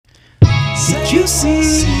Did you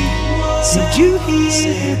see? Did you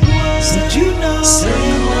hear? Did you know?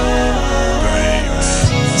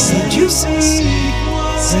 Did you see?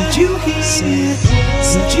 Did you hear?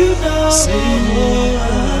 Did you know? Say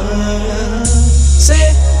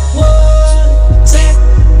what? Say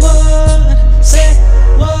what? Say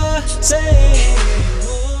what? Say what?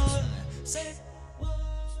 Say what?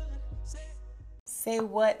 Say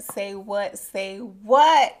what, say what, say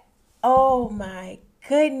what? Oh my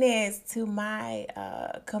goodness, to my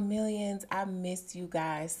chameleons, I missed you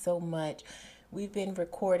guys so much. We've been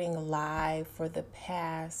recording live for the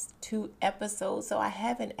past 2 episodes, so I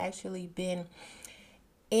haven't actually been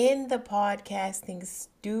in the podcasting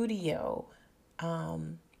studio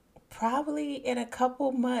probably in a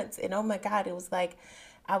couple months. And oh my God, it was like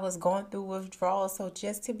I was going through withdrawal. So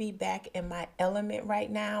just to be back in my element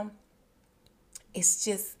right now, it's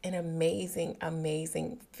just an amazing,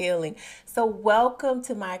 amazing feeling. So welcome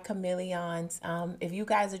to my chameleons. If you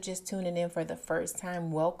guys are just tuning in for the first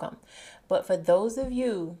time, welcome. But for those of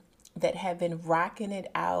you that have been rocking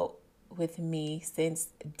it out with me since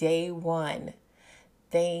day one,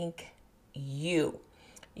 thank you.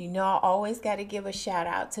 You know, I always got to give a shout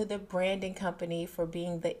out to the branding company for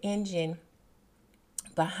being the engine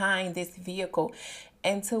behind this vehicle.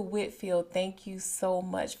 And to Whitfield, thank you so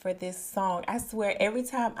much for this song. I swear, every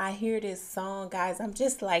time I hear this song, guys, I'm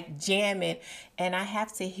just like jamming, and I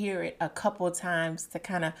have to hear it a couple times to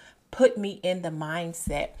kind of put me in the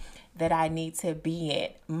mindset that I need to be in.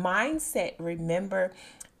 Mindset, remember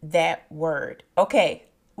that word. Okay,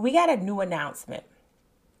 we got a new announcement.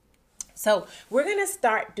 So we're going to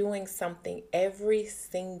start doing something every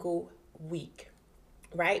single week,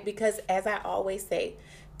 right? Because as I always say,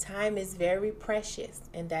 time is very precious,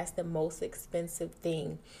 and that's the most expensive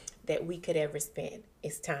thing that we could ever spend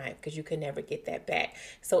is time, because you can never get that back.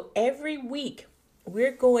 So every week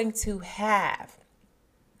we're going to have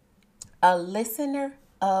a listener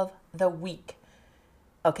of the week.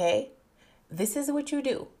 Okay? This is what you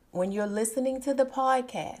do. When you're listening to the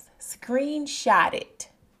podcast, screenshot it.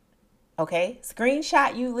 Okay?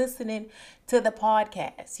 Screenshot you listening to the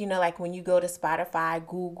podcast. You know, like when you go to Spotify,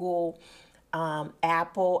 Google,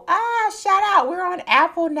 Apple. Shout out. We're on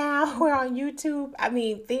Apple now. We're on YouTube. I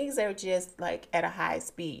mean, things are just like at a high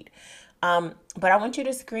speed. But I want you to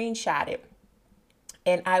screenshot it.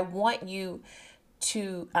 And I want you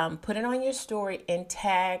to put it on your story and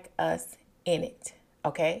tag us in it.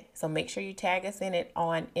 Okay, so make sure you tag us in it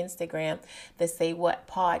on Instagram, the Say What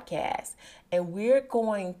Podcast. And we're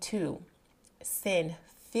going to send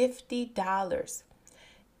 $50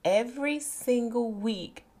 every single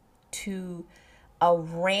week to a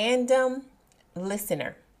random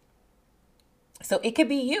listener. So it could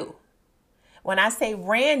be you. When I say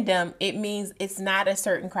random, it means it's not a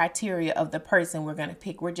certain criteria of the person we're going to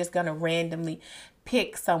pick. We're just going to randomly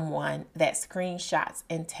pick someone that screenshots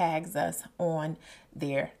and tags us on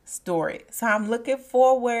their story. So I'm looking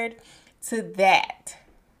forward to that.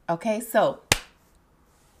 Okay, so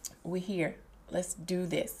we're here. Let's do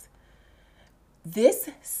this. This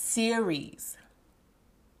series,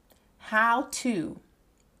 how to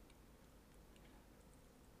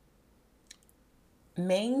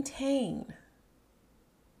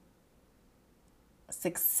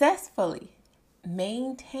successfully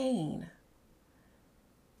maintain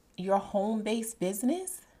your home-based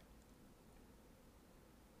business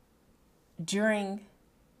during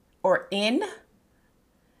or in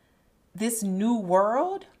this new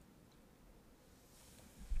world.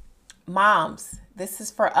 Moms, this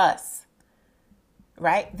is for us,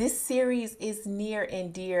 right? This series is near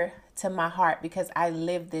and dear to my heart because I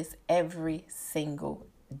live this every single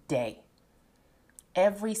day.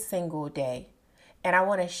 Every single day. And I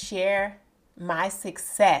want to share my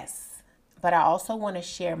success, but I also want to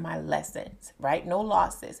share my lessons, right? No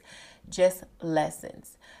losses, just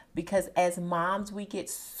lessons. Because as moms, we get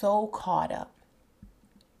so caught up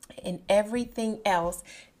in everything else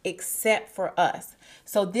except for us.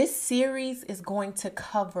 So this series is going to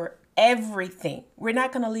cover everything. We're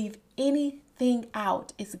not going to leave anything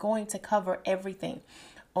out. It's going to cover everything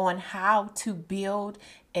on how to build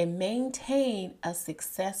and maintain a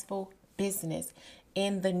successful business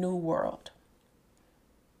in the new world,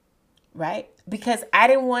 right? Because I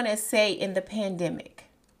didn't want to say in the pandemic,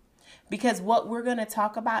 because what we're going to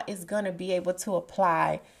talk about is going to be able to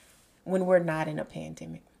apply when we're not in a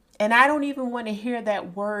pandemic. And I don't even want to hear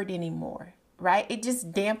that word anymore, right? It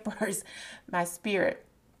just dampers my spirit.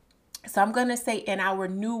 So I'm going to say in our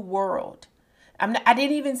new world. I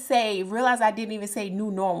didn't even say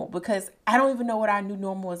new normal, because I don't even know what our new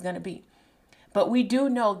normal is going to be. But we do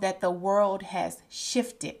know that the world has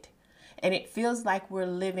shifted. and it feels like we're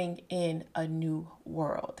living in a new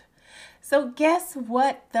world. So guess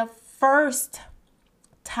what the first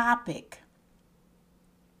topic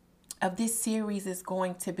of this series is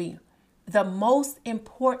going to be? The most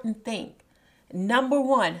important thing, number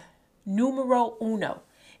one, numero uno,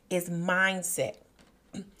 is mindset.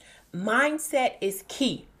 Mindset is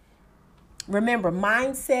key. Remember,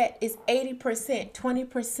 mindset is 80%,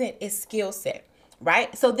 20% is skill set,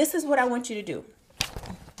 right? So this is what I want you to do.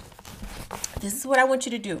 This is what I want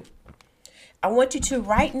you to do. I want you to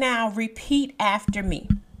right now repeat after me,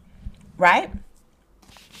 right?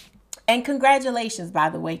 And congratulations, by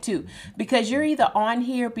the way, too, because you're either on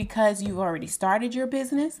here because you've already started your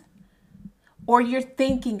business or you're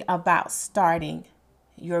thinking about starting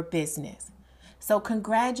your business. So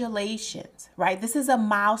congratulations, right? This is a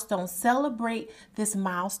milestone. Celebrate this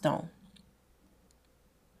milestone.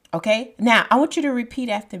 Okay? Now, I want you to repeat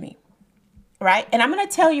after me, right? And I'm going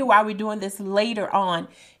to tell you why we're doing this later on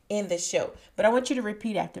in the show, but I want you to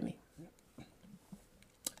repeat after me.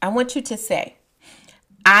 I want you to say,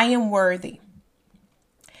 I am worthy.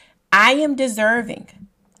 I am deserving.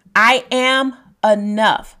 I am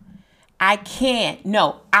enough. I can.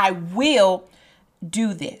 No, I will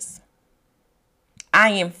do this. I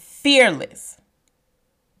am fearless.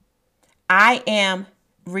 I am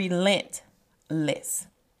relentless.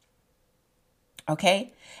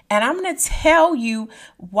 Okay? And I'm going to tell you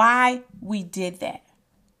why we did that.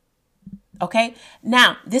 Okay?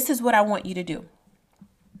 Now, this is what I want you to do.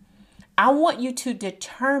 I want you to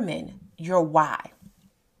determine your why.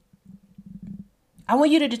 I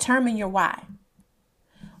want you to determine your why.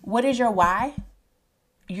 What is your why?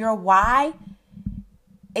 Your why,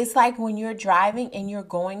 it's like when you're driving and you're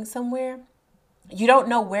going somewhere. You don't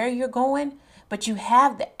know where you're going, but you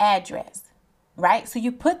have the address, right? So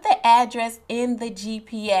you put the address in the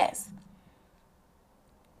GPS,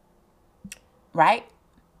 right?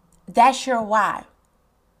 That's your why.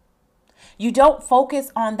 You don't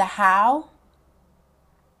focus on the how.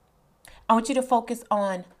 I want you to focus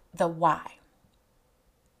on the why.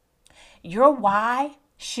 Your why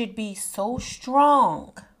should be so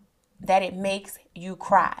strong that it makes you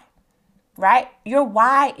cry, right? Your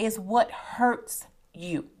why is what hurts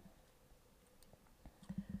you.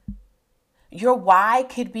 Your why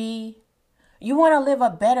could be you want to live a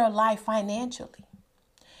better life financially.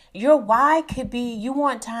 Your why could be you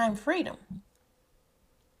want time freedom.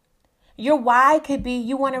 Your why could be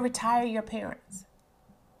you want to retire your parents.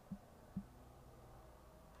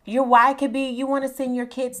 Your why could be you want to send your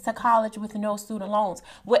kids to college with no student loans.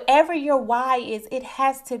 Whatever your why is, it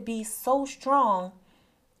has to be so strong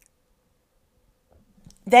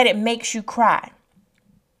that it makes you cry.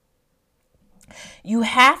 You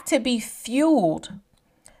have to be fueled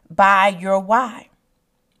by your why,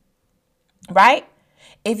 right?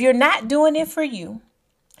 If you're not doing it for you,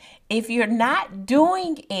 if you're not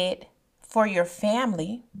doing it for your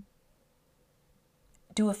family,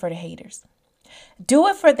 do it for the haters. Do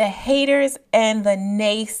it for the haters and the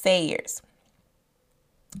naysayers.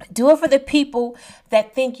 Do it for the people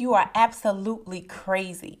that think you are absolutely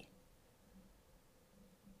crazy.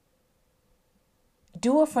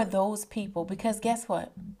 Do it for those people because guess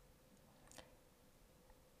what?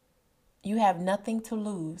 You have nothing to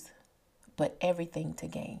lose but everything to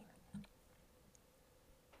gain.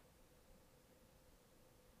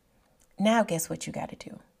 Now guess what you got to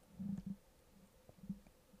do?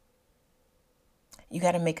 You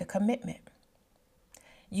got to make a commitment.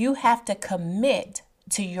 You have to commit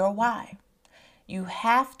to your why. You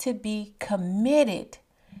have to be committed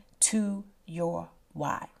to your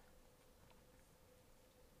why.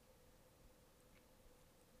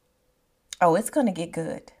 Oh, it's going to get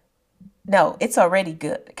good. No, it's already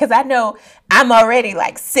good. Because I know I'm already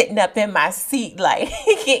like sitting up in my seat, like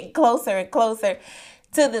getting closer and closer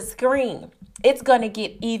to the screen. It's going to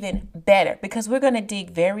get even better because we're going to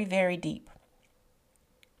dig very, very deep.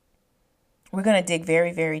 We're going to dig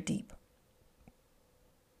very, very deep.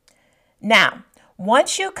 Now,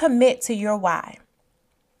 once you commit to your why,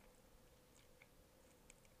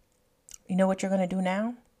 you know what you're going to do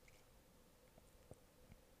now?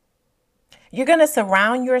 You're going to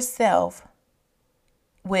surround yourself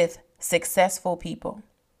with successful people.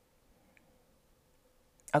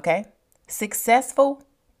 Okay? Successful,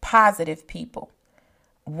 positive people.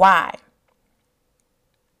 Why?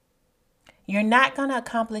 You're not going to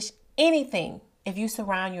accomplish anything if you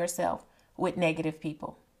surround yourself with negative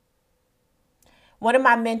people. One of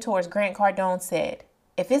my mentors, Grant Cardone, said,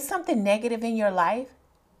 if it's something negative in your life,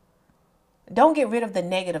 don't get rid of the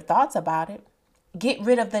negative thoughts about it. Get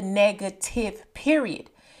rid of the negative, period.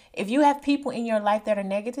 If you have people in your life that are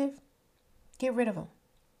negative, get rid of them.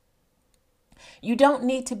 You don't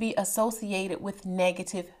need to be associated with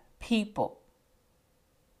negative people.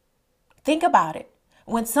 Think about it.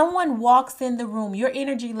 When someone walks in the room, your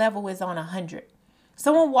energy level is on 100.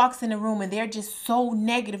 Someone walks in the room and they're just so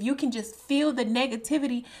negative. You can just feel the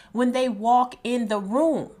negativity when they walk in the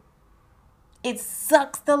room. It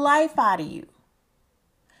sucks the life out of you.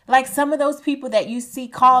 Like some of those people that you see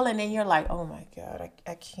calling and you're like, oh my God,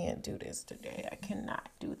 I can't do this today. I cannot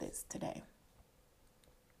do this today.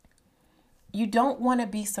 You don't want to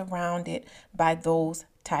be surrounded by those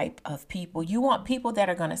type of people. You want people that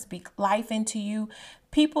are going to speak life into you,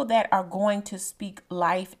 people that are going to speak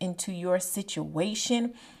life into your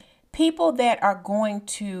situation, people that are going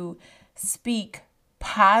to speak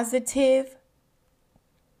positive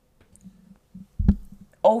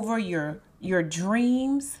over your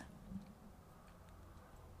dreams.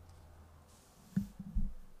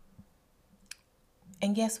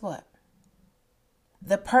 And guess what?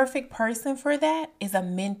 The perfect person for that is a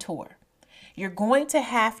mentor. You're going to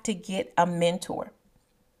have to get a mentor.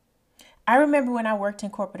 I remember when I worked in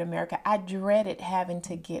corporate America, I dreaded having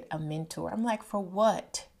to get a mentor. I'm like, for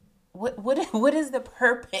what? What is the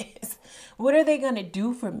purpose? What are they going to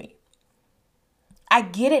do for me? I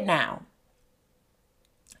get it now.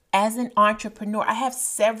 As an entrepreneur, I have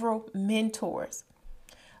several mentors.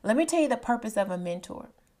 Let me tell you the purpose of a mentor: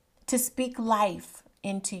 to speak life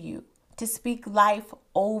into you, to speak life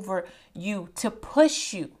over you, to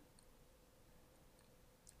push you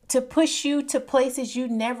to places you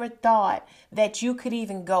never thought that you could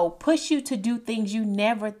even go, push you to do things you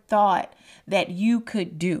never thought that you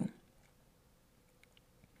could do.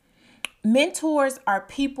 Mentors are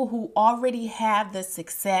people who already have the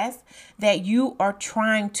success that you are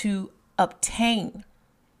trying to obtain.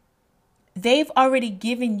 They've already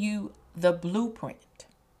given you the blueprint.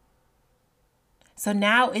 So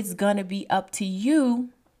now it's going to be up to you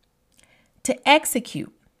to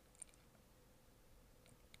execute.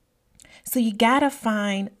 So you got to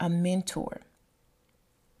find a mentor.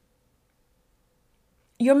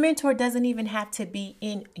 Your mentor doesn't even have to be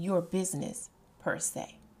in your business per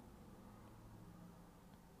se.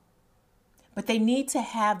 But they need to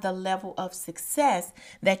have the level of success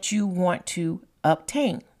that you want to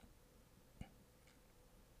obtain.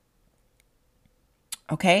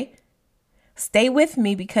 Okay? Stay with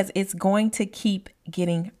me because it's going to keep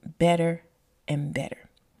getting better and better.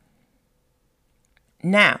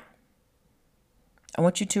 Now, I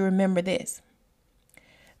want you to remember this.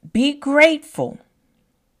 Be grateful,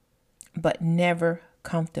 but never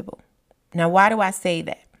comfortable. Now, why do I say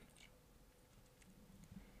that?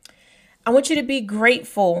 I want you to be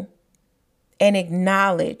grateful and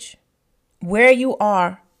acknowledge where you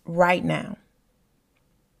are right now.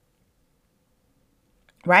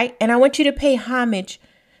 Right? And I want you to pay homage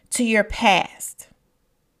to your past.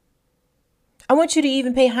 I want you to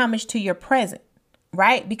even pay homage to your present.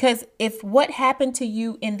 Right? Because if what happened to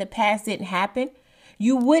you in the past didn't happen,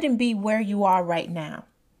 you wouldn't be where you are right now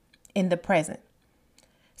in the present.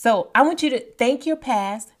 So I want you to thank your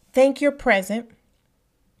past, thank your present.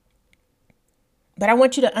 But I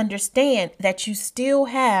want you to understand that you still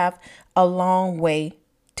have a long way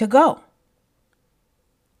to go.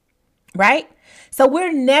 Right? So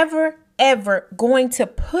we're never, ever going to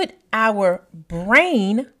put our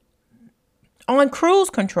brain on cruise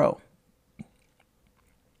control.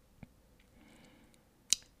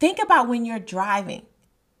 Think about when you're driving,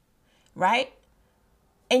 right?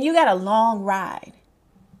 And you got a long ride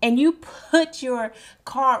and you put your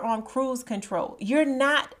car on cruise control. You're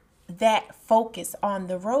not that focused on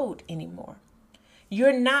the road anymore.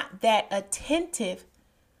 You're not that attentive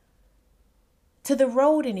to the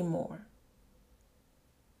road anymore.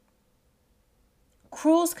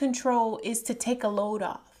 Cruise control is to take a load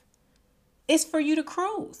off. It's for you to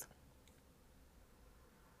cruise.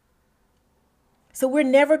 So we're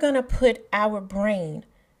never going to put our brain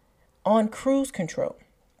on cruise control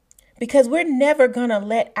because we're never going to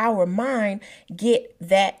let our mind get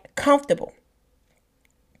that comfortable.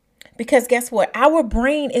 Because guess what? Our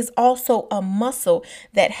brain is also a muscle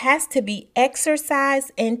that has to be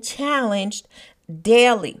exercised and challenged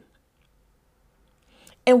daily.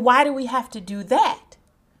 And why do we have to do that?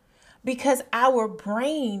 Because our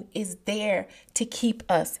brain is there to keep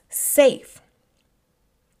us safe.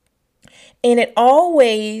 And it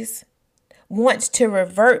always wants to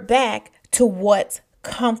revert back to what's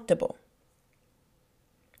comfortable.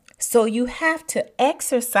 So you have to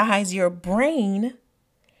exercise your brain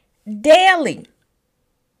daily,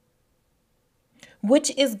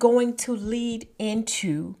 which is going to lead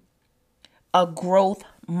into a growth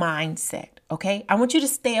mindset. Okay, I want you to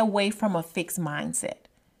stay away from a fixed mindset.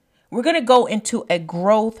 We're going to go into a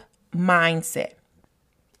growth mindset.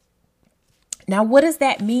 Now, what does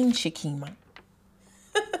that mean, Shakima?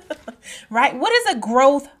 Right? What is a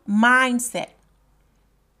growth mindset?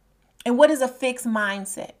 And what is a fixed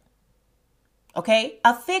mindset? Okay?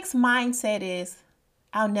 A fixed mindset is,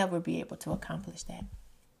 I'll never be able to accomplish that.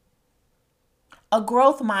 A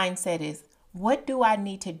growth mindset is, what do I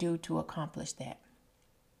need to do to accomplish that?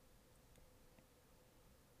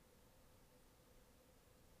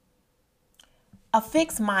 A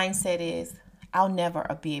fixed mindset is, I'll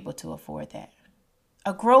never be able to afford that.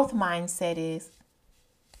 A growth mindset is,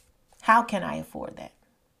 how can I afford that?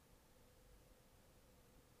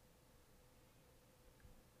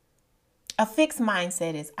 A fixed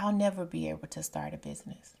mindset is, I'll never be able to start a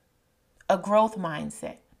business. A growth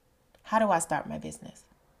mindset, how do I start my business?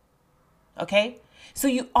 Okay? So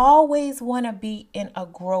you always want to be in a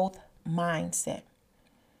growth mindset.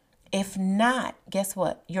 If not, guess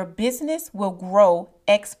what? Your business will grow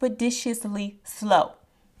expeditiously slow.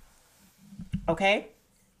 Okay?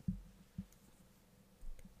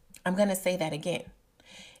 I'm going to say that again.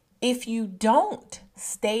 If you don't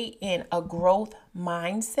stay in a growth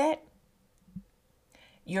mindset,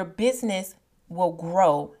 your business will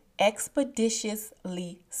grow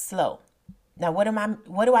expeditiously slow. Now, what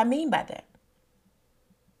do I mean by that?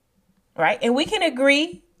 Right? And we can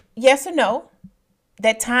agree, yes or no,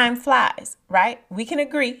 that time flies, right? We can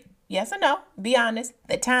agree, yes or no, be honest,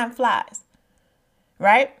 that time flies,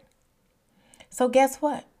 right? So guess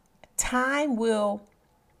what? Time will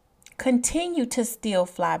continue to still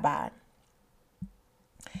fly by,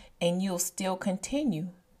 and you'll still continue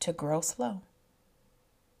to grow slow.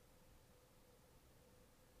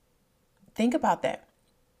 Think about that.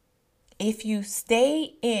 If you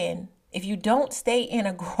don't stay in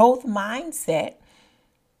a growth mindset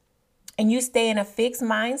and you stay in a fixed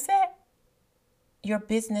mindset, your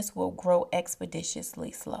business will grow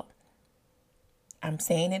expeditiously slow. I'm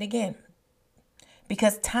saying it again,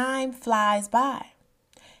 because time flies by.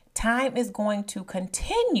 Time is going to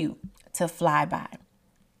continue to fly by,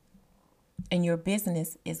 and your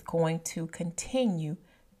business is going to continue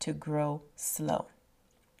to grow slow.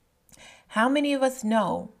 How many of us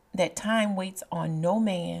know that time waits on no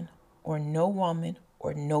man or no woman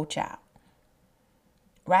or no child?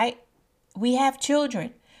 Right? We have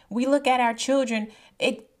children. We look at our children.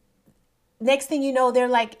 Next thing you know, they're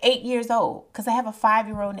like 8 years old, because I have a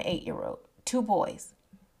 5-year-old and an 8-year-old, 2 boys.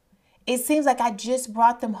 It seems like I just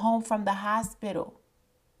brought them home from the hospital.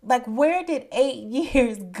 Like, where did 8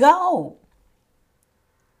 years go?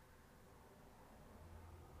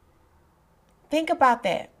 Think about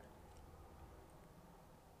that.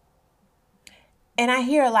 And I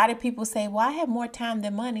hear a lot of people say, well, I have more time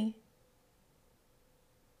than money.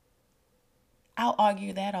 I'll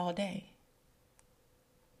argue that all day.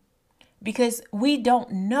 Because we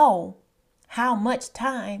don't know how much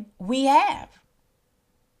time we have.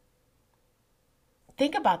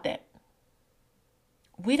 Think about that.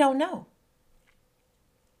 We don't know.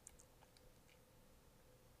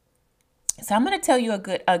 So I'm going to tell you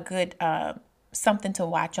a good something to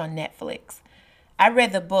watch on Netflix. I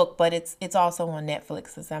read the book, but it's also on Netflix,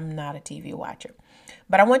 because I'm not a TV watcher.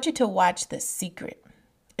 But I want you to watch The Secret.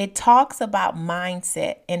 It talks about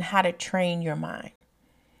mindset and how to train your mind,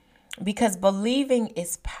 because believing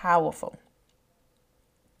is powerful.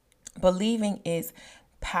 Believing is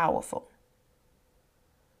powerful.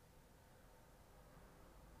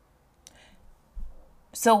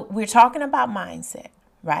 So we're talking about mindset,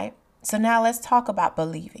 right? So now let's talk about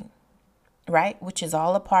believing, right? Which is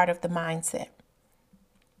all a part of the mindset.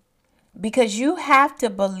 Because you have to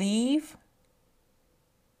believe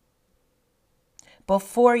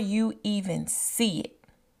before you even see it,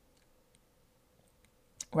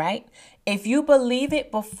 right? If you believe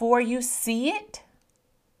it before you see it,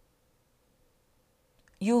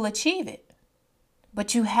 you'll achieve it.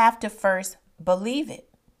 But you have to first believe it.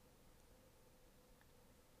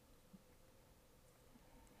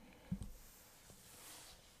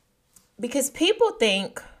 Because people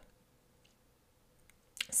think,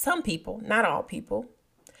 some people, not all people,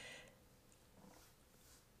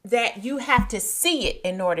 that you have to see it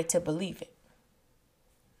in order to believe it.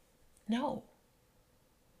 No.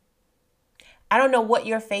 I don't know what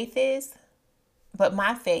your faith is, but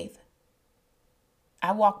my faith,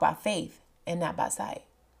 I walk by faith and not by sight.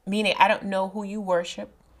 Meaning, I don't know who you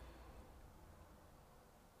worship.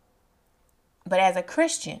 But as a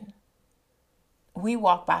Christian, we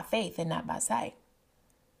walk by faith and not by sight.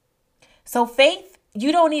 So faith,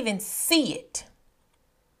 you don't even see it.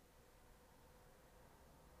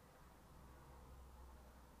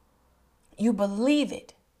 You believe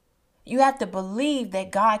it. You have to believe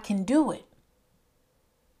that God can do it.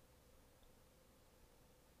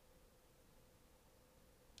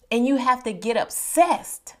 And you have to get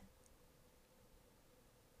obsessed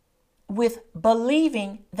with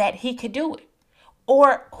believing that he could do it,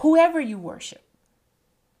 or whoever you worship,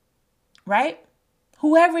 right?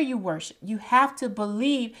 Whoever you worship, you have to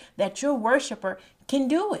believe that your worshiper can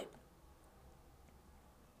do it.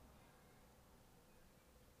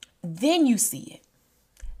 Then you see it.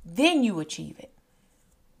 Then you achieve it.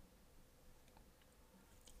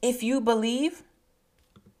 If you believe,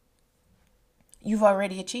 you've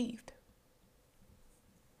already achieved.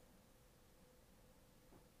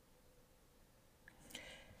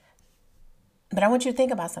 But I want you to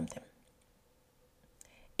think about something.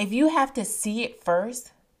 If you have to see it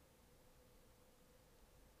first,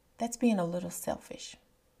 that's being a little selfish,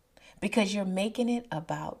 because you're making it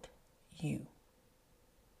about you.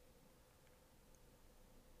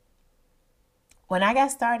 When I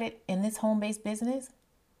got started in this home-based business,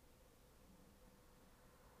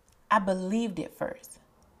 I believed it first.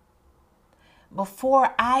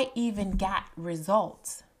 Before I even got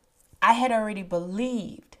results, I had already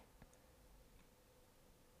believed.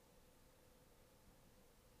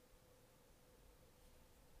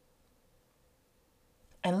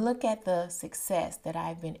 And look at the success that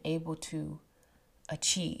I've been able to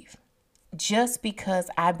achieve just because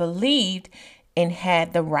I believed and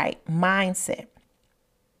had the right mindset.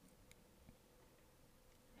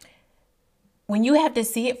 When you have to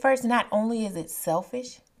see it first, not only is it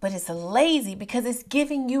selfish, but it's lazy, because it's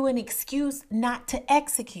giving you an excuse not to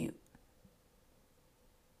execute.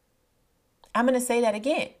 I'm going to say that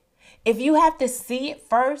again. If you have to see it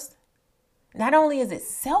first, not only is it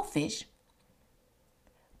selfish,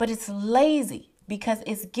 but it's lazy, because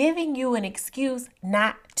it's giving you an excuse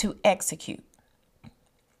not to execute.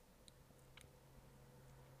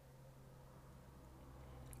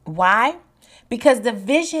 Why? Because the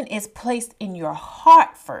vision is placed in your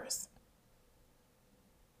heart first,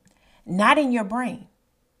 not in your brain.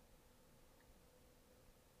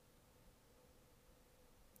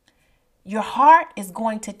 Your heart is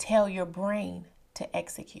going to tell your brain to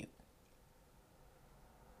execute.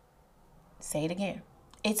 Say it again.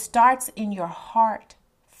 It starts in your heart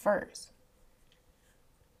first.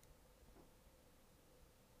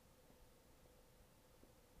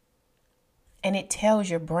 And it tells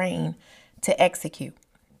your brain to execute.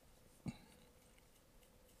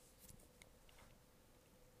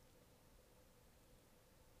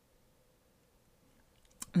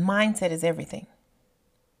 Mindset is everything.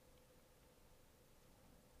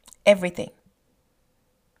 Everything.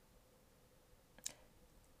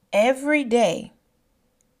 Every day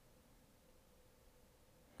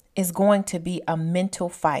is going to be a mental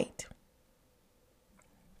fight.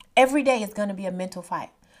 Every day is going to be a mental fight.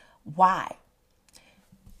 Why?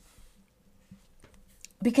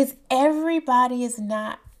 Because everybody is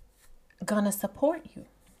not going to support you.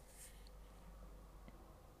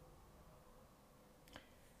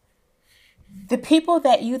 The people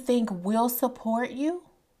that you think will support you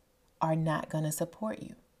are not going to support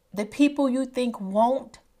you. The people you think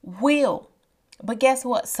won't, will. But guess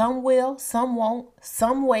what? Some will, some won't,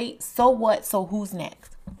 some wait. So what? So who's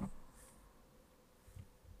next?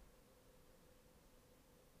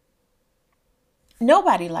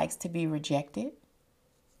 Nobody likes to be rejected.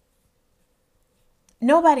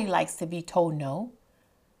 Nobody likes to be told no.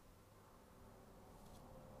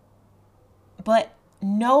 But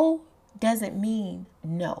no doesn't mean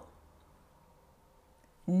no.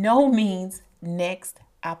 No means next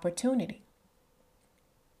opportunity.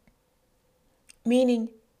 Meaning,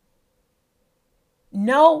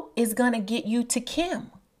 no is going to get you to Kim.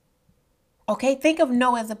 Okay? Think of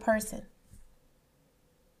no as a person.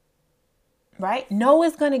 Right? No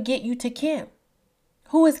is going to get you to Kim.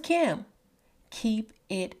 Who is Kim? Keep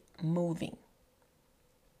it moving.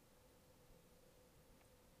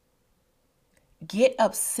 Get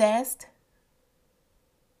obsessed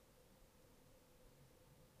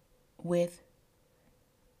with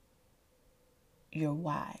your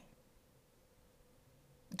why.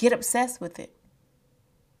 Get obsessed with it.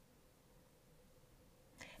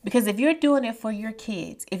 Because if you're doing it for your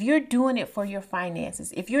kids, if you're doing it for your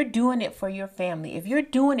finances, if you're doing it for your family, if you're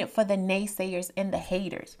doing it for the naysayers and the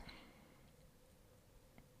haters,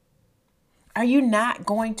 are you not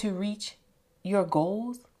going to reach your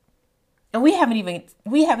goals? And we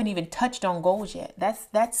haven't even touched on goals yet.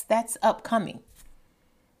 That's upcoming.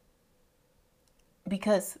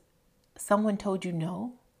 Because someone told you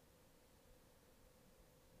no?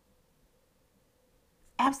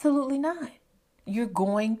 Absolutely not. You're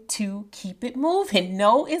going to keep it moving.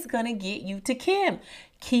 No is going to get you to Kim.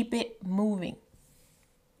 Keep it moving.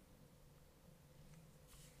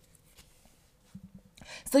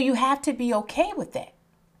 So you have to be okay with that.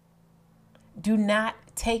 Do not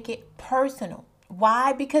take it personal.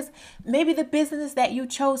 Why? Because maybe the business that you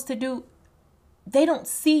chose to do, they don't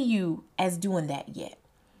see you as doing that yet,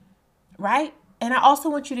 right? And I also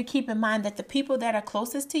want you to keep in mind that the people that are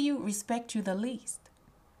closest to you respect you the least.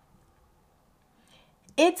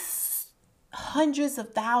 It's hundreds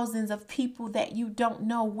of thousands of people that you don't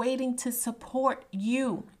know waiting to support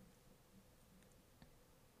you.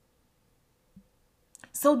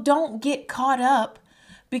 So don't get caught up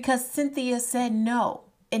because Cynthia said no.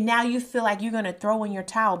 And now you feel like you're going to throw in your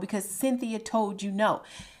towel because Cynthia told you no.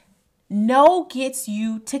 No gets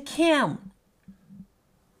you to Kim.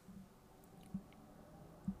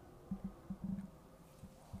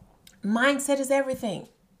 Mindset is everything.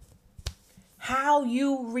 How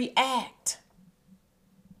you react.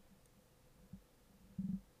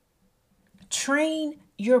 Train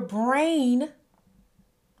your brain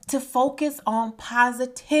to focus on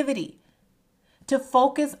positivity, to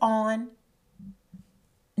focus on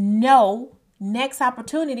no next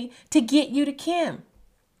opportunity to get you to Kim.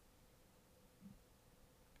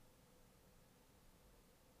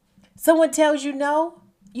 Someone tells you no,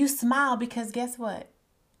 you smile because guess what?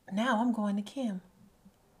 Now I'm going to Kim.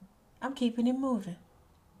 I'm keeping it moving.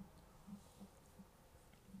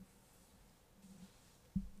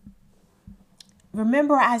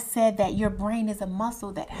 Remember, I said that your brain is a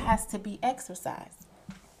muscle that has to be exercised.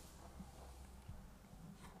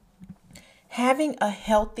 Having a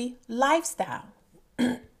healthy lifestyle.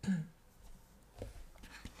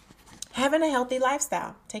 Having a healthy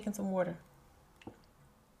lifestyle. Taking some water.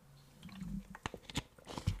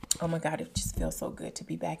 Oh my God, it just feels so good to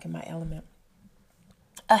be back in my element.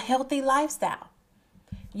 A healthy lifestyle.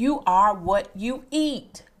 You are what you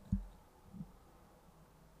eat.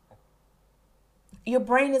 Your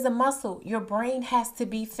brain is a muscle. Your brain has to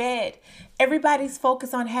be fed. Everybody's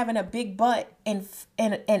focused on having a big butt and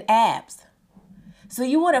abs. So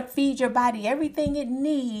you want to feed your body everything it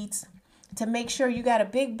needs to make sure you got a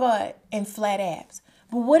big butt and flat abs.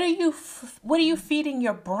 But what are you feeding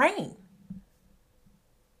your brain?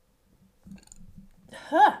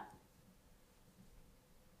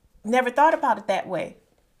 Never thought about it that way,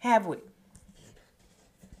 have we?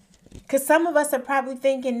 Because some of us are probably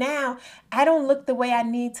thinking now, I don't look the way I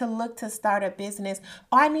need to look to start a business.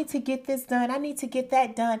 Or I need to get this done. I need to get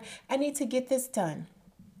that done. I need to get this done.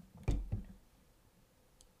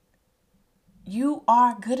 You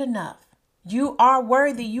are good enough. You are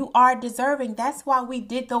worthy. You are deserving. That's why we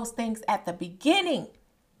did those things at the beginning.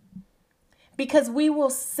 Because we will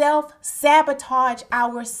self-sabotage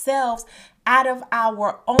ourselves out of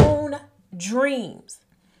our own dreams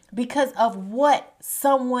because of what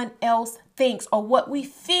someone else thinks or what we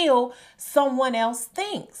feel someone else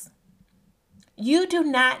thinks. You do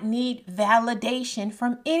not need validation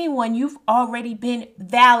from anyone. You've already been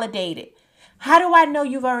validated. How do I know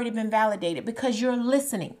you've already been validated? Because you're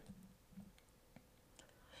listening.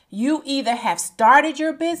 You either have started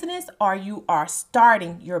your business or you are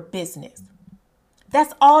starting your business.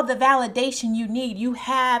 That's all the validation you need. You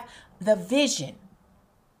have the vision.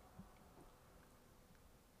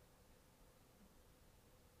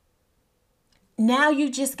 Now you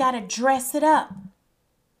just got to dress it up.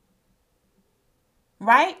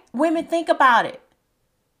 Right? Women, think about it.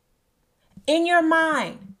 In your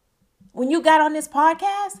mind, when you got on this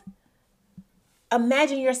podcast,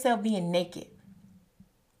 imagine yourself being naked.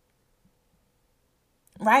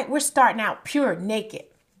 Right? We're starting out pure naked.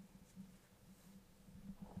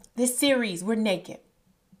 This series, we're naked.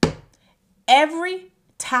 Every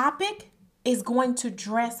topic is going to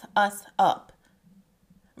dress us up,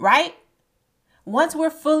 right? Once we're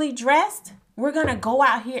fully dressed, we're going to go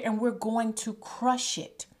out here and we're going to crush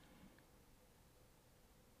it.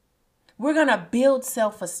 We're going to build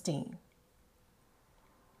self-esteem.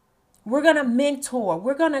 We're going to mentor.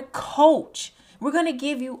 We're going to coach. We're going to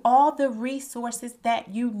give you all the resources that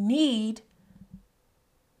you need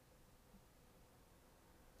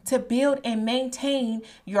to build and maintain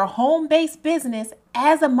your home-based business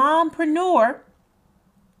as a mompreneur,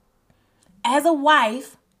 as a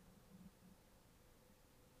wife,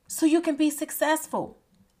 so you can be successful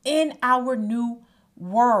in our new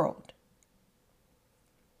world.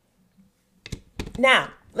 Now,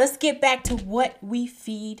 let's get back to what we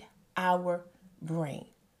feed our brain.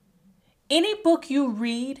 Any book you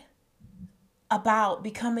read about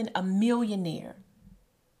becoming a millionaire,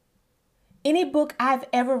 any book I've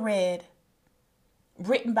ever read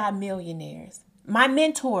written by millionaires, my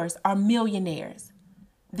mentors are millionaires.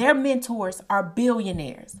 Their mentors are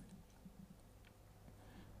billionaires.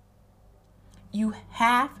 You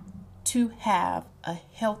have to have a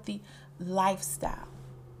healthy lifestyle.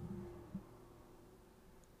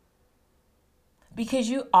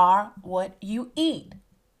 because you are what you eat.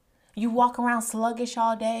 You walk around sluggish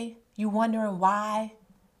all day. You wondering why.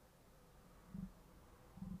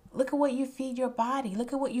 Look at what you feed your body.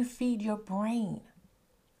 Look at what you feed your brain.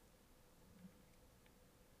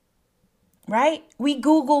 Right? We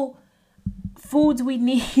Google foods we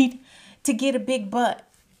need to get a big butt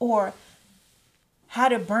or how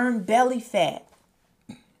to burn belly fat.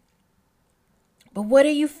 But what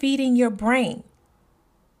are you feeding your brain?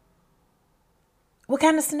 What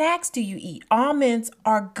kind of snacks do you eat? Almonds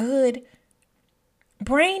are good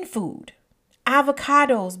brain food.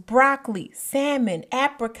 Avocados, broccoli, salmon,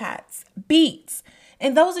 apricots, beets.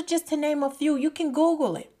 And those are just to name a few. You can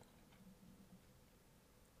Google it.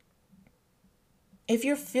 If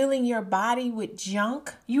you're filling your body with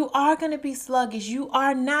junk, you are going to be sluggish. You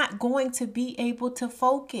are not going to be able to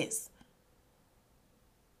focus.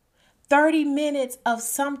 30 minutes of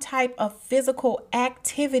some type of physical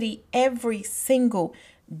activity every single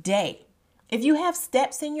day. If you have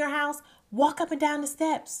steps in your house, walk up and down the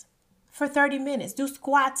steps for 30 minutes. Do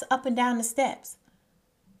squats up and down the steps.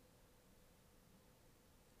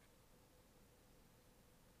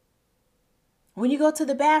 When you go to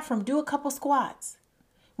the bathroom, do a couple squats.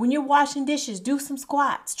 When you're washing dishes, do some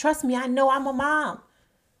squats. Trust me, I know I'm a mom.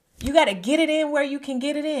 You got to get it in where you can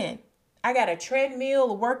get it in. I got a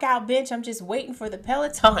treadmill, a workout bench. I'm just waiting for the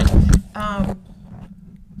Peloton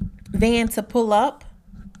van to pull up.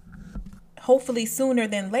 Hopefully sooner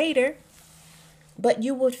than later. But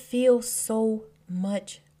you would feel so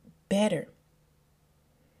much better.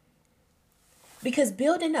 Because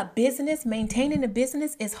building a business, maintaining a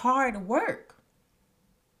business is hard work.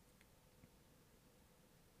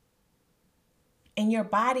 And your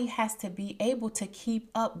body has to be able to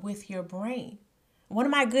keep up with your brain. One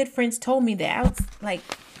of my good friends told me that. I was like,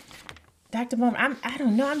 Dr. Bowman, I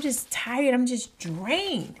don't know. I'm just tired. I'm just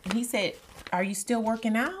drained. And he said, are you still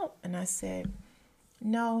working out? And I said,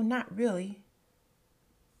 no, not really.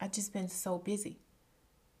 I've just been so busy.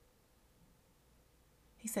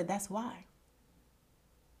 He said, that's why.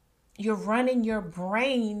 You're running your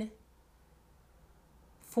brain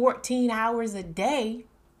 14 hours a day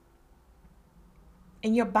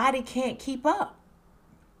and your body can't keep up.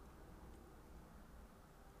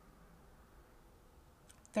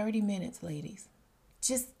 30 minutes, ladies.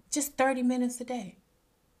 Just 30 minutes a day.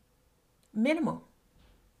 Minimum.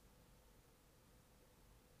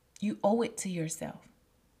 You owe it to yourself.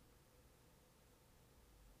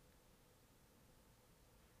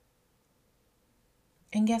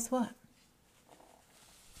 And guess what?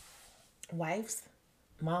 Wives,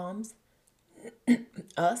 moms,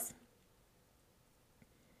 us,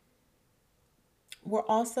 we're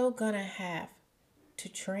also going to have to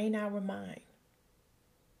train our mind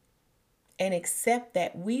and accept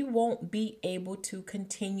that we won't be able to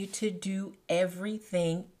continue to do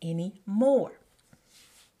everything anymore.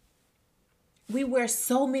 We wear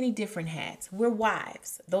so many different hats. We're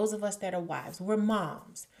wives, those of us that are wives. We're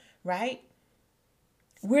moms, right?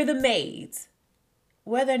 We're the maids.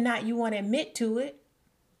 Whether or not you want to admit to it,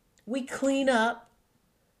 we clean up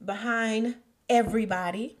behind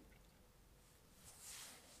everybody,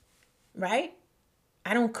 right?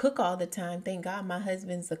 I don't cook all the time. Thank God my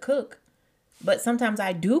husband's a cook. But sometimes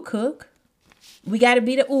I do cook. We got to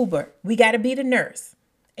be the Uber. We got to be the nurse.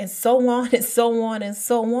 And so on and so on and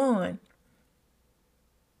so on.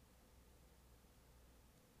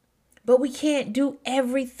 But we can't do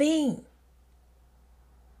everything.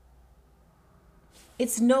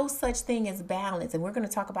 It's no such thing as balance. And we're going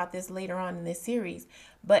to talk about this later on in this series.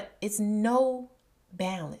 But it's no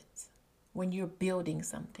balance when you're building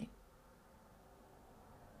something.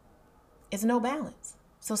 It's no balance.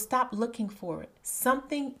 So stop looking for it.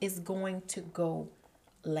 Something is going to go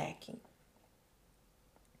lacking.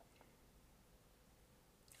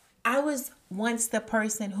 I was once the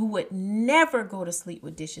person who would never go to sleep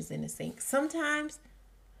with dishes in the sink. Sometimes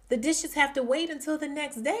the dishes have to wait until the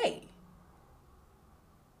next day.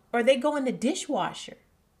 Or they go in the dishwasher.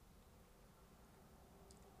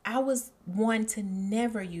 I was one to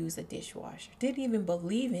never use a dishwasher. Didn't even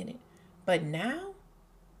believe in it. But now,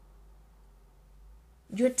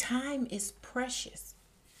 your time is precious.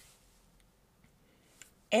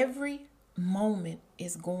 Every moment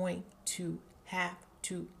is going to have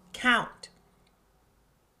to count.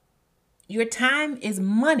 Your time is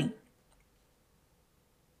money.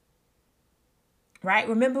 Right?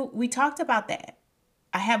 Remember, we talked about that.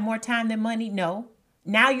 I have more time than money. No.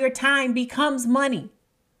 Now your time becomes money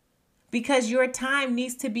because your time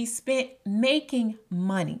needs to be spent making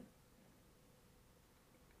money.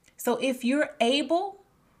 So if you're able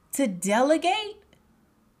to delegate,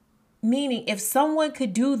 meaning if someone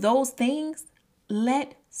could do those things,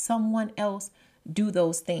 Let someone else do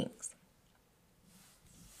those things.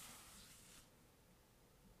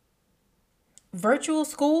 Virtual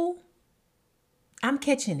school, I'm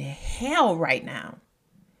catching hell right now.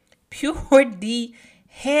 Pure D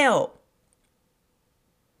hell.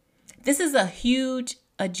 This is a huge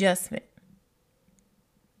adjustment.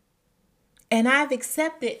 And I've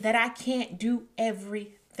accepted that I can't do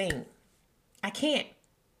everything. I can't.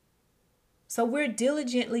 So we're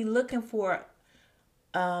diligently looking for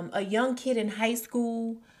a young kid in high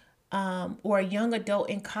school or a young adult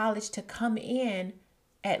in college to come in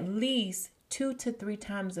at least 2 to 3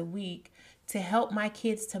 times a week to help my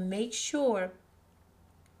kids to make sure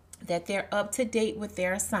that they're up to date with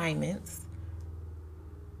their assignments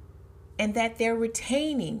and that they're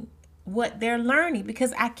retaining what they're learning,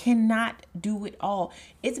 because I cannot do it all.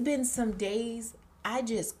 It's been some days I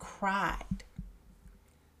just cried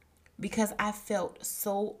because I felt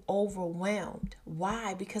so overwhelmed.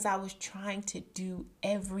 Why? Because I was trying to do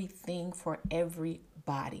everything for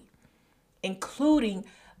everybody, including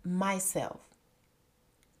myself,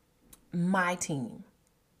 my team,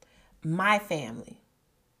 my family.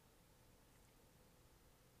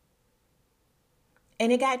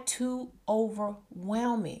 And it got too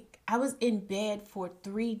overwhelming. I was in bed for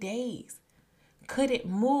 3 days. Couldn't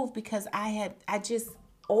move because I just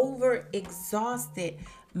over exhausted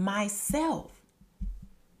myself.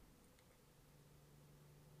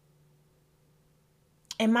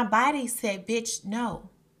 And my body said, bitch, no.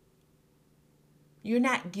 You're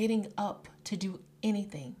not getting up to do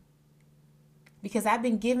anything. Because I've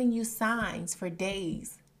been giving you signs for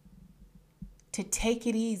days to take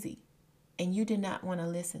it easy. And you did not want to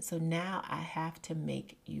listen. So now I have to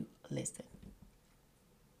make you listen.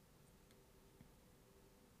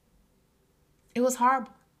 It was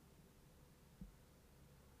horrible.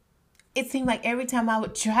 It seemed like every time I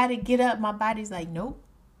would try to get up, my body's like, nope,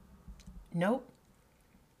 nope.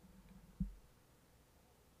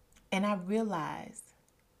 And I realized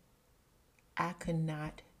I could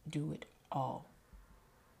not do it all.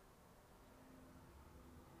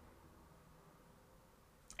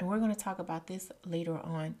 And we're going to talk about this later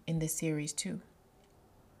on in this series too.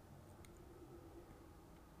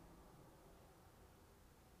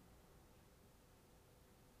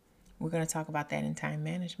 We're going to talk about that in time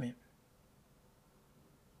management.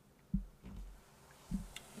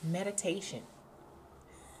 Meditation.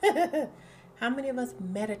 How many of us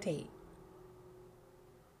meditate?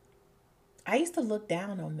 I used to look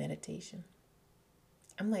down on meditation.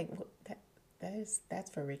 I'm like, that's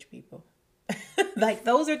for rich people. Like,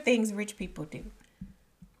 those are things rich people do.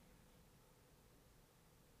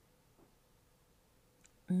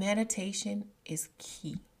 Meditation is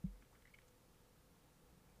key.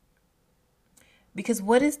 Because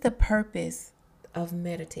what is the purpose of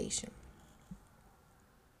meditation?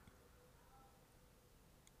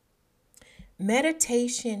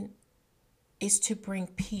 Meditation is to bring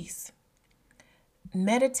peace.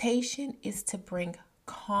 Meditation is to bring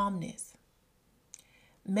calmness.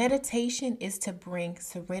 Meditation is to bring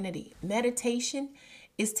serenity. Meditation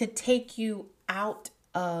is to take you out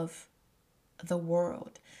of the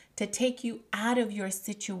world, to take you out of your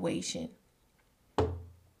situation,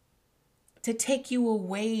 to take you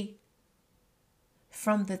away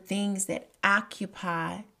from the things that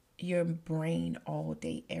occupy your brain all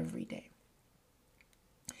day, every day.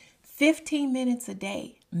 15 minutes a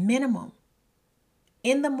day, minimum,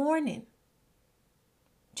 in the morning.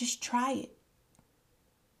 Just try it.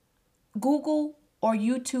 Google or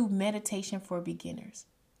YouTube meditation for beginners.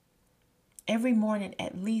 Every morning,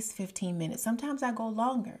 at least 15 minutes. Sometimes I go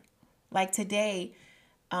longer. Like today,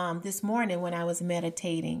 this morning when I was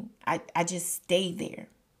meditating, I just stayed there.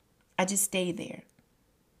 I just stayed there.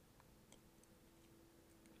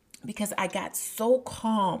 Because I got so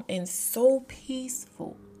calm and so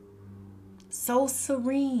peaceful, so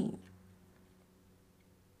serene,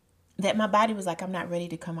 that my body was like, I'm not ready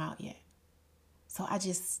to come out yet. So I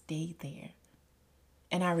just stayed there.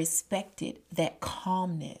 And I respected that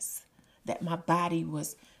calmness that my body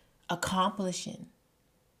was accomplishing.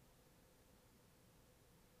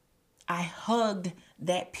 I hugged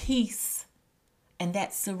that peace and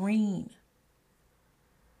that serene.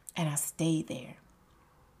 And I stayed there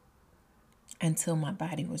until my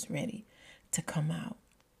body was ready to come out.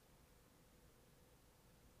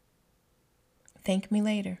 Thank me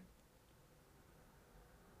later.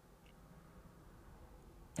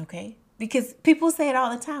 Okay? Because people say it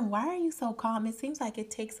all the time. Why are you so calm? It seems like it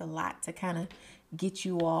takes a lot to kind of get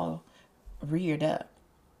you all reared up.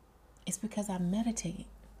 It's because I meditate.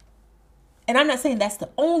 And I'm not saying that's the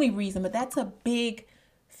only reason, but that's a big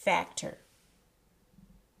factor.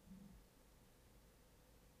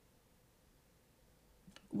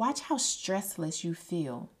 Watch how stressless you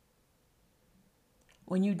feel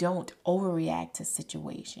when you don't overreact to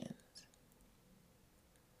situations.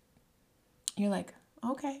 You're like,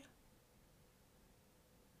 okay.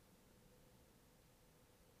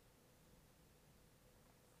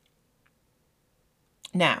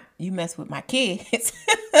 Now, you mess with my kids,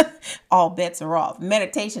 all bets are off.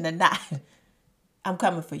 Meditation or not, I'm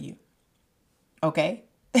coming for you. Okay?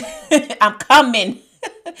 I'm coming.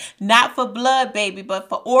 Not for blood, baby, but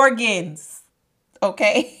for organs.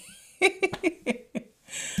 Okay?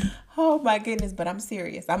 Oh my goodness, but I'm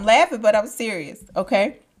serious. I'm laughing, but I'm serious.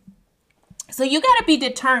 Okay? So you got to be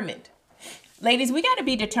determined. Ladies, we got to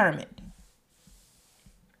be determined.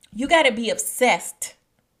 You got to be obsessed.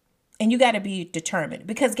 And you got to be determined.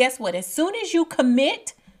 Because guess what? As soon as you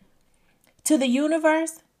commit to the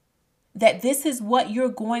universe that this is what you're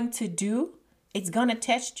going to do, it's going to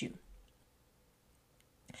test you.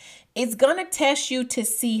 It's going to test you to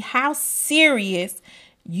see how serious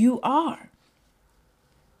you are.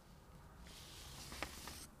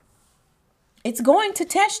 It's going to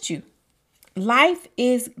test you. Life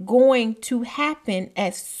is going to happen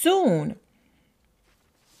as soon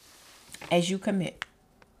as you commit.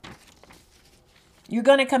 You're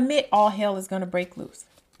going to commit, all hell is going to break loose.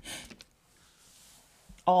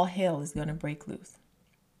 All hell is going to break loose.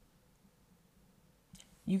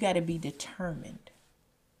 You got to be determined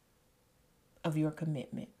of your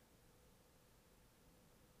commitment.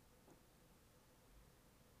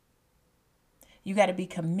 You got to be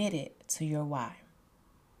committed to your why.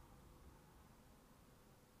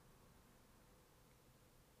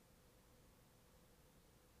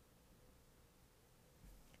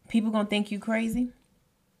 People going to think you crazy.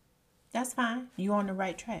 That's fine. You're on the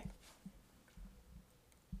right track.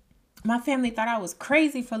 My family thought I was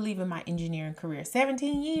crazy for leaving my engineering career.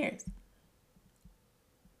 17 years.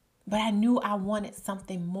 But I knew I wanted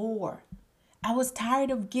something more. I was tired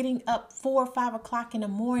of getting up 4 or 5 o'clock in the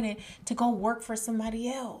morning to go work for somebody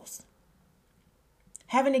else.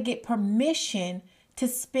 Having to get permission to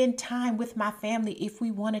spend time with my family if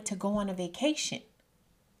we wanted to go on a vacation.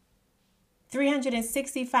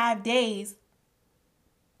 365 days,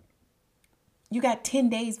 you got 10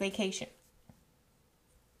 days vacation.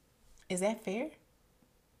 Is that fair?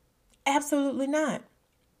 Absolutely not.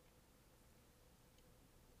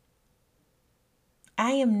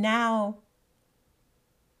 I am now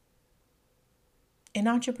an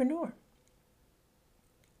entrepreneur.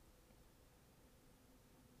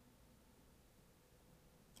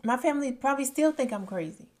 My family probably still think I'm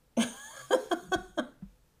crazy.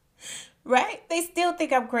 Right? They still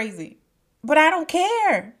think I'm crazy. But I don't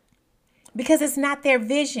care. Because it's not their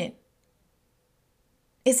vision.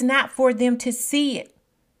 It's not for them to see it.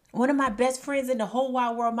 One of my best friends in the whole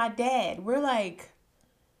wide world, my dad, we're like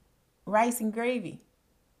rice and gravy.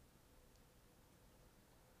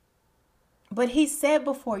 But he said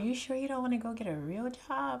before, you sure you don't want to go get a real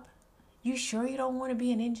job? You sure you don't want to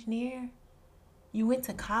be an engineer? You went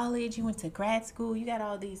to college, you went to grad school, you got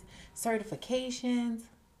all these certifications.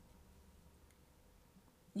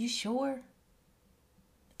 You sure?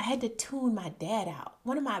 I had to tune my dad out.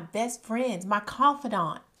 One of my best friends, my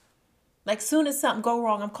confidant. Like soon as something go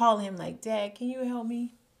wrong, I'm calling him like, Dad, can you help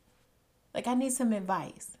me? Like I need some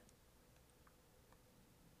advice.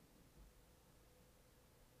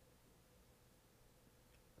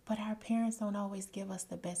 But our parents don't always give us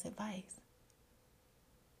the best advice.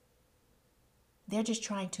 They're just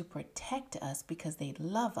trying to protect us because they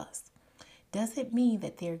love us. Doesn't mean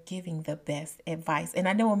that they're giving the best advice. And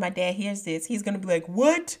I know when my dad hears this, he's going to be like,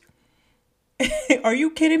 what? Are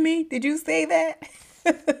you kidding me? Did you say that?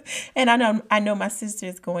 And I know my sister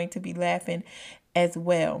is going to be laughing as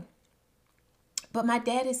well. But my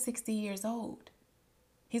dad is 60 years old.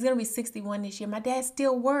 He's going to be 61 this year. My dad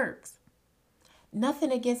still works.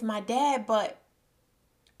 Nothing against my dad, but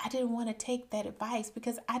I didn't want to take that advice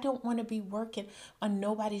because I don't want to be working on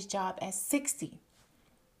nobody's job at 60.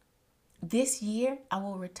 This year, I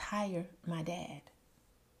will retire my dad.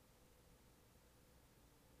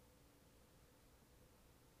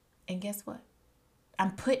 And guess what?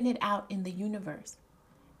 I'm putting it out in the universe.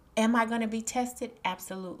 Am I going to be tested?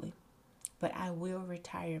 Absolutely. But I will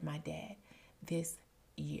retire my dad this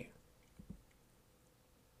year.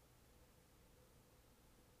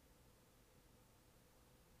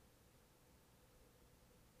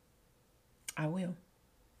 I will.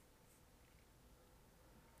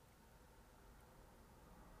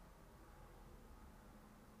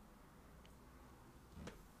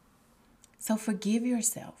 So forgive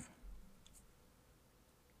yourself.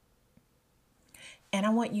 And I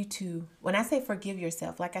want you to, when I say forgive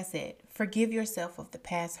yourself, like I said, forgive yourself of the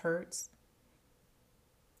past hurts.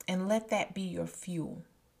 and let that be your fuel.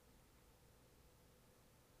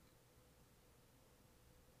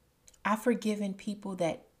 I've forgiven people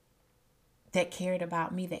that cared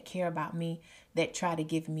about me, that care about me, that try to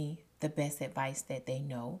give me the best advice that they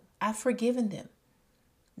know. I've forgiven them.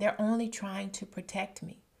 They're only trying to protect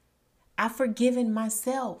me. I've forgiven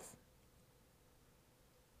myself.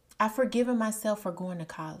 I've forgiven myself for going to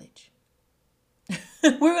college.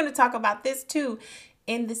 We're going to talk about this too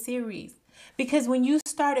in the series. Because when you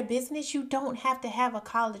start a business, you don't have to have a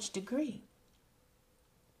college degree.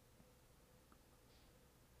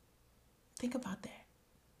 Think about that.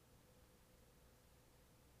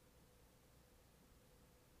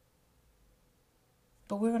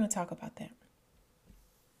 But we're going to talk about that.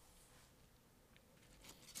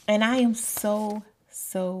 And I am so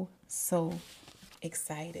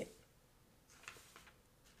excited.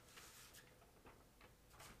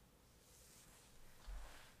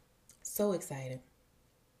 So excited.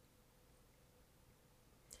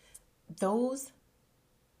 Those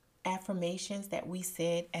affirmations that we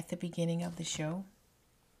said at the beginning of the show,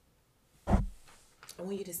 I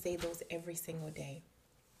want you to say those every single day.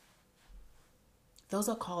 Those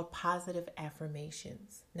are called positive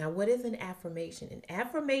affirmations. Now, what is an affirmation? An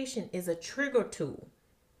affirmation is a trigger tool.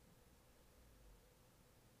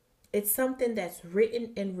 It's something that's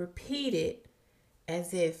written and repeated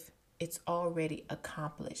as if it's already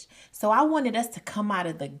accomplished. So I wanted us to come out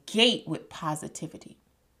of the gate with positivity,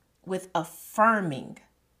 with affirming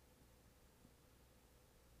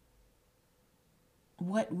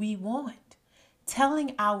what we want,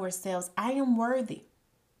 telling ourselves, I am worthy.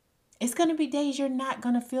 It's going to be days you're not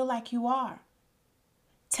going to feel like you are.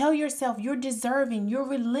 Tell yourself you're deserving, you're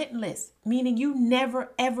relentless, meaning you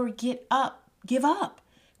never ever give up.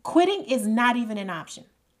 Quitting is not even an option.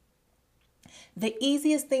 The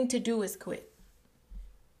easiest thing to do is quit.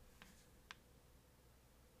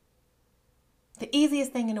 The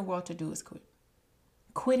easiest thing in the world to do is quit.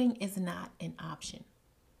 Quitting is not an option.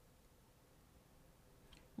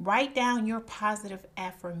 Write down your positive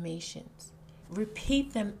affirmations.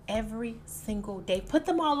 Repeat them every single day. Put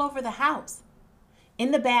them all over the house.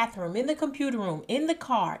 In the bathroom, in the computer room, in the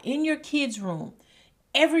car, in your kids' room.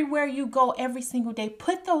 Everywhere you go every single day.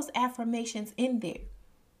 Put those affirmations in there.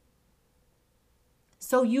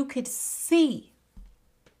 So you could see.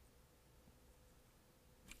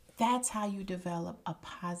 That's how you develop a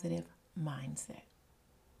positive mindset.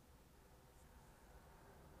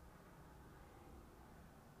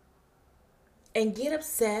 And get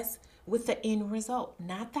obsessed with the end result,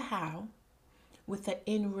 not the how, with the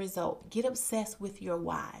end result. Get obsessed with your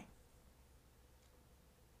why.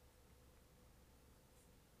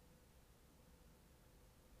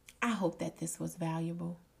 I hope that this was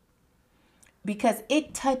valuable because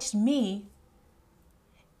it touched me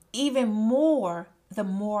even more the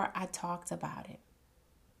more I talked about it.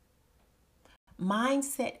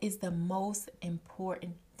 Mindset is the most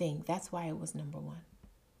important thing. That's why it was number one.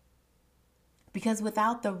 Because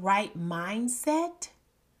without the right mindset,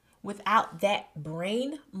 without that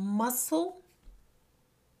brain muscle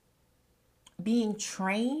being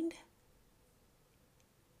trained,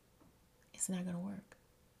 it's not going to work.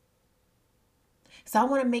 So I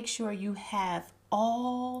want to make sure you have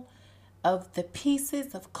all of the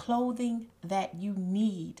pieces of clothing that you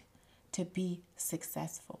need to be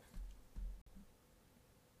successful.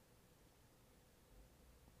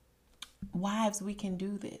 Wives, we can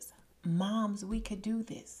do this. Moms, we could do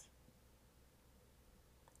this.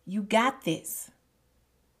 You got this.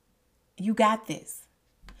 You got this.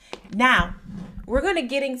 Now, we're going to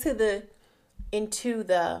get into the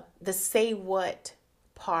say what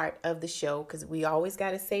part of the show, because we always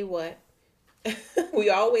got to say what.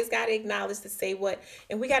 We always got to acknowledge the say what,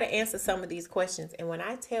 and we got to answer some of these questions. And when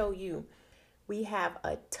I tell you we have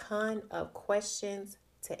a ton of questions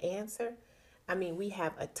to answer, I mean, we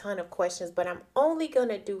have a ton of questions, but I'm only going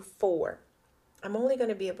to do 4. I'm only going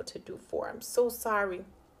to be able to do 4. I'm so sorry.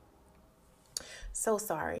 So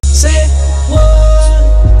sorry. Say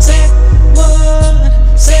what, say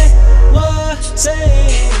what, say what,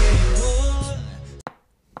 say what.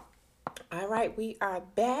 All right, we are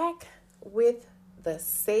back with the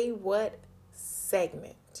Say What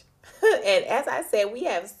segment. And as I said, we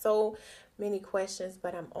have so many questions,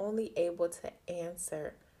 but I'm only able to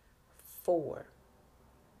answer 4.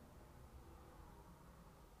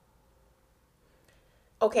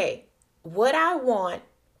 Okay, what I want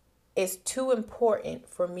is too important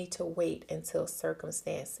for me to wait until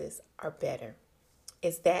circumstances are better.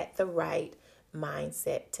 Is that the right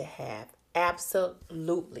mindset to have?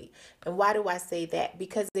 Absolutely. And why do I say that?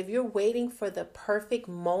 Because if you're waiting for the perfect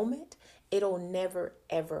moment, it'll never,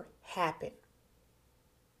 ever happen.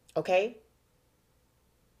 Okay?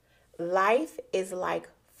 Life is like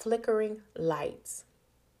flickering lights.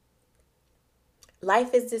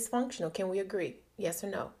 Life is dysfunctional. Can we agree? Yes or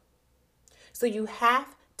no? So you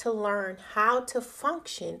have to learn how to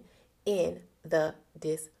function in the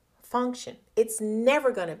dysfunction. It's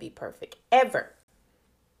never going to be perfect, ever.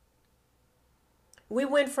 We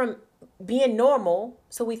went from being normal,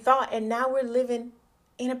 so we thought, and now we're living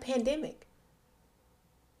in a pandemic.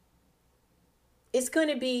 It's going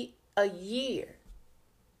to be a year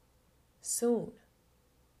soon.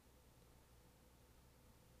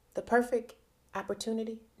 The perfect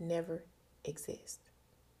opportunity never exists.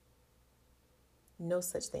 No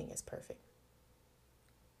such thing as perfect.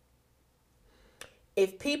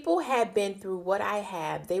 If people had been through what I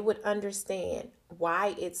have, they would understand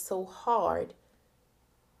why it's so hard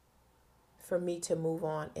for me to move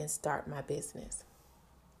on and start my business.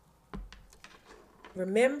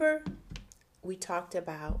 Remember, we talked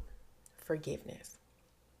about forgiveness.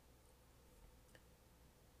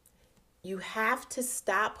 You have to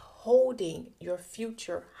stop holding your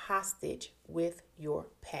future hostage with your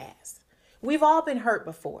past. We've all been hurt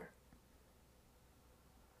before.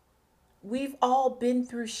 We've all been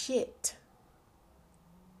through shit.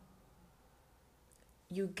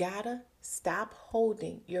 You gotta stop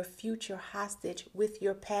holding your future hostage with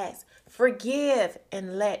your past. Forgive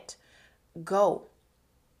and let go.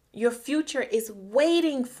 Your future is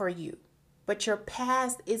waiting for you, but your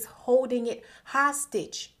past is holding it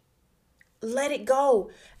hostage. Let it go.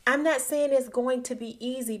 I'm not saying it's going to be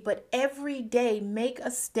easy, but every day make a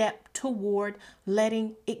step toward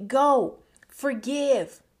letting it go.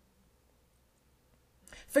 Forgive.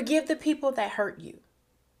 Forgive the people that hurt you.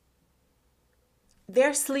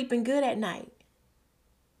 They're sleeping good at night.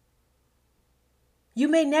 You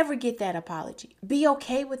may never get that apology. Be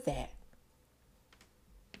okay with that.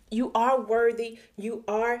 You are worthy. You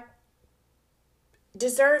are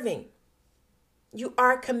deserving. You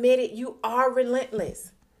are committed. You are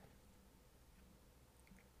relentless.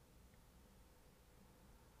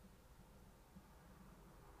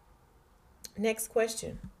 Next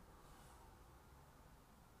question.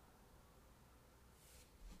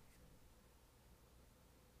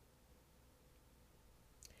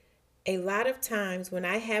 A lot of times when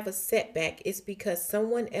I have a setback, it's because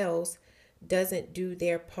someone else doesn't do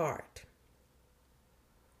their part.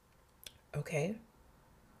 Okay?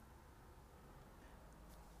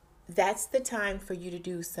 That's the time for you to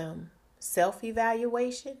do some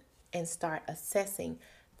self-evaluation and start assessing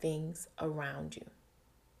things around you.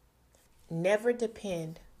 Never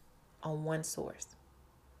depend on one source.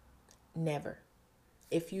 Never.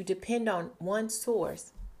 If you depend on one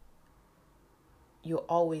source, you'll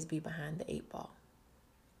always be behind the 8 ball.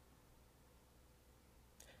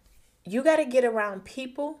 You got to get around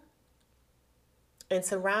people and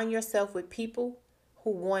surround yourself with people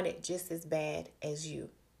who want it just as bad as you.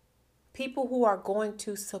 People who are going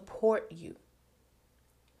to support you.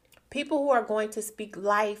 People who are going to speak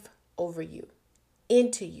life over you,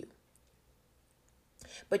 into you.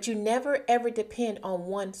 But you never ever depend on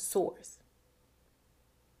one source.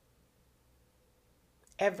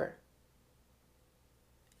 Ever.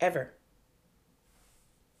 Ever.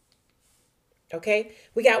 Okay,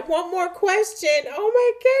 we got one more question. Oh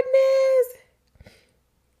my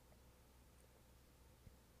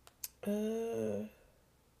goodness.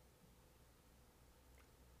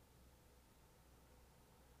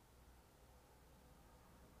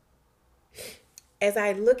 As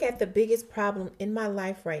I look at the biggest problem in my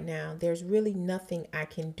life right now, there's really nothing I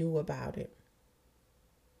can do about it.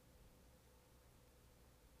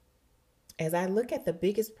 As I look at the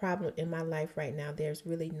biggest problem in my life right now, there's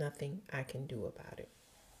really nothing I can do about it.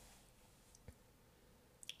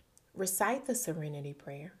 Recite the serenity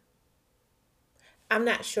prayer. I'm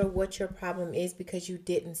not sure what your problem is because you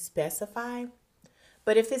didn't specify,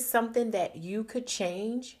 but if it's something that you could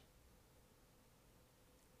change,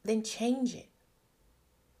 then change it.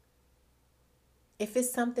 If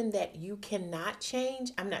it's something that you cannot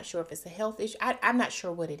change, I'm not sure if it's a health issue. I'm not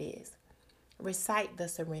sure what it is. Recite the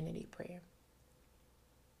serenity prayer.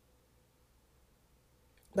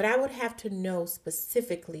 But I would have to know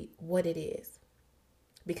specifically what it is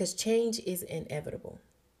because change is inevitable.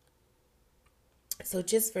 So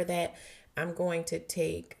just for that, I'm going to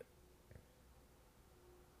take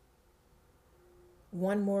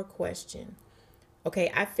one more question.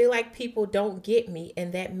 Okay, I feel like people don't get me,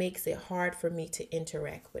 and that makes it hard for me to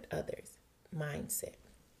interact with others. Mindset.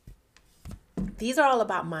 These are all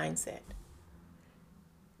about mindset.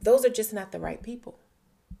 Those are just not the right people.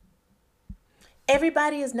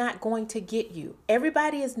 Everybody is not going to get you.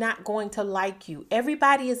 Everybody is not going to like you.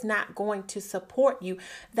 Everybody is not going to support you.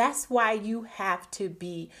 That's why you have to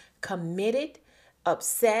be committed,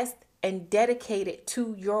 obsessed, and dedicated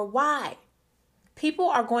to your why. People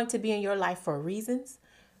are going to be in your life for reasons,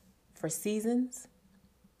 for seasons,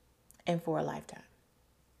 and for a lifetime.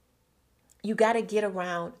 You got to get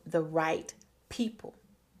around the right people.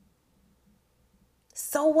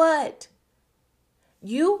 So what?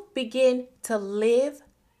 You begin to live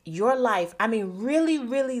your life. I mean, really,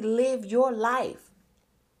 really live your life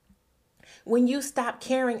when you stop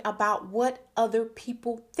caring about what other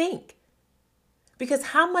people think. Because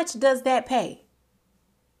how much does that pay?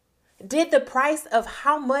 Did the price of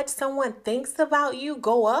how much someone thinks about you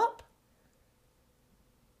go up?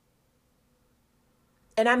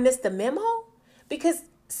 And I missed the memo? Because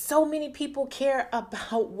so many people care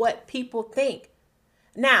about what people think.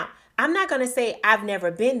 Now, I'm not going to say I've never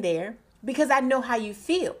been there because I know how you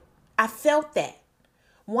feel. I felt that.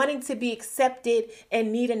 Wanting to be accepted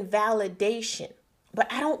and needing validation.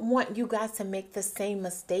 But I don't want you guys to make the same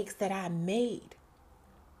mistakes that I made.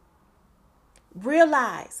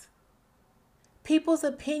 Realize people's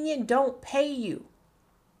opinion don't pay you.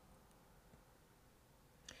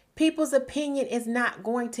 People's opinion is not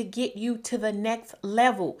going to get you to the next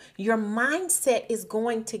level. Your mindset is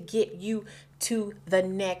going to get you to the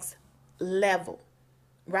next level,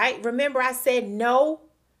 right? Remember I said no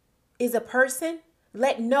is a person.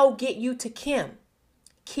 Let no get you to Kim.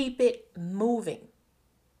 Keep it moving.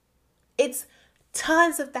 It's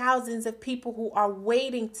tons of thousands of people who are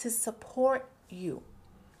waiting to support you.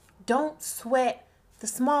 Don't sweat the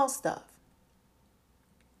small stuff.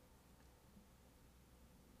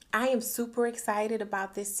 I am super excited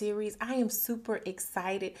about this series. I am super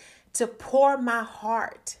excited to pour my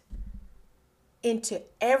heart into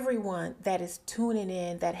everyone that is tuning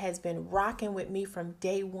in, that has been rocking with me from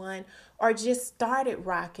day one or just started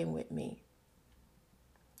rocking with me.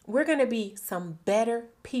 We're going to be some better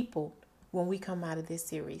people when we come out of this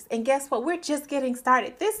series. And guess what? We're just getting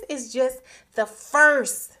started. This is just the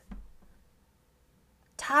first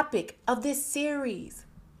topic of this series.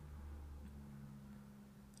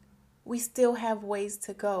 We still have ways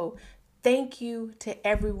to go. Thank you to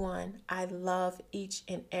everyone. I love each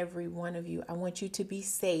and every one of you. I want you to be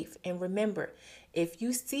safe. And remember, if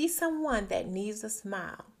you see someone that needs a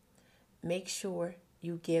smile, make sure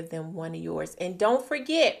you give them one of yours. And don't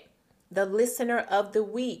forget the listener of the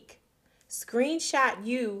week. Screenshot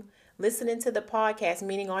you listening to the podcast,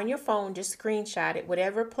 meaning on your phone, just screenshot it,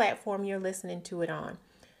 whatever platform you're listening to it on.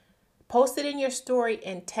 Post it in your story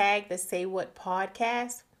and tag the Say What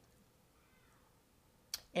podcast.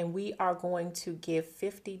 And we are going to give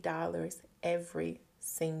 $50 every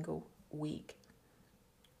single week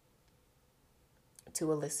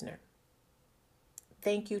to a listener.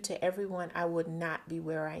 Thank you to everyone. I would not be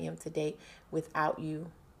where I am today without you.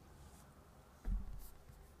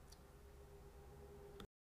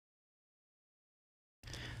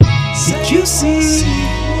 Did you see?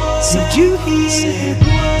 Did you hear?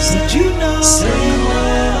 Did you know?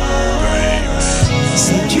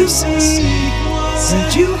 Did you see?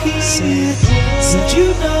 Did you hear? Did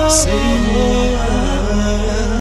you know?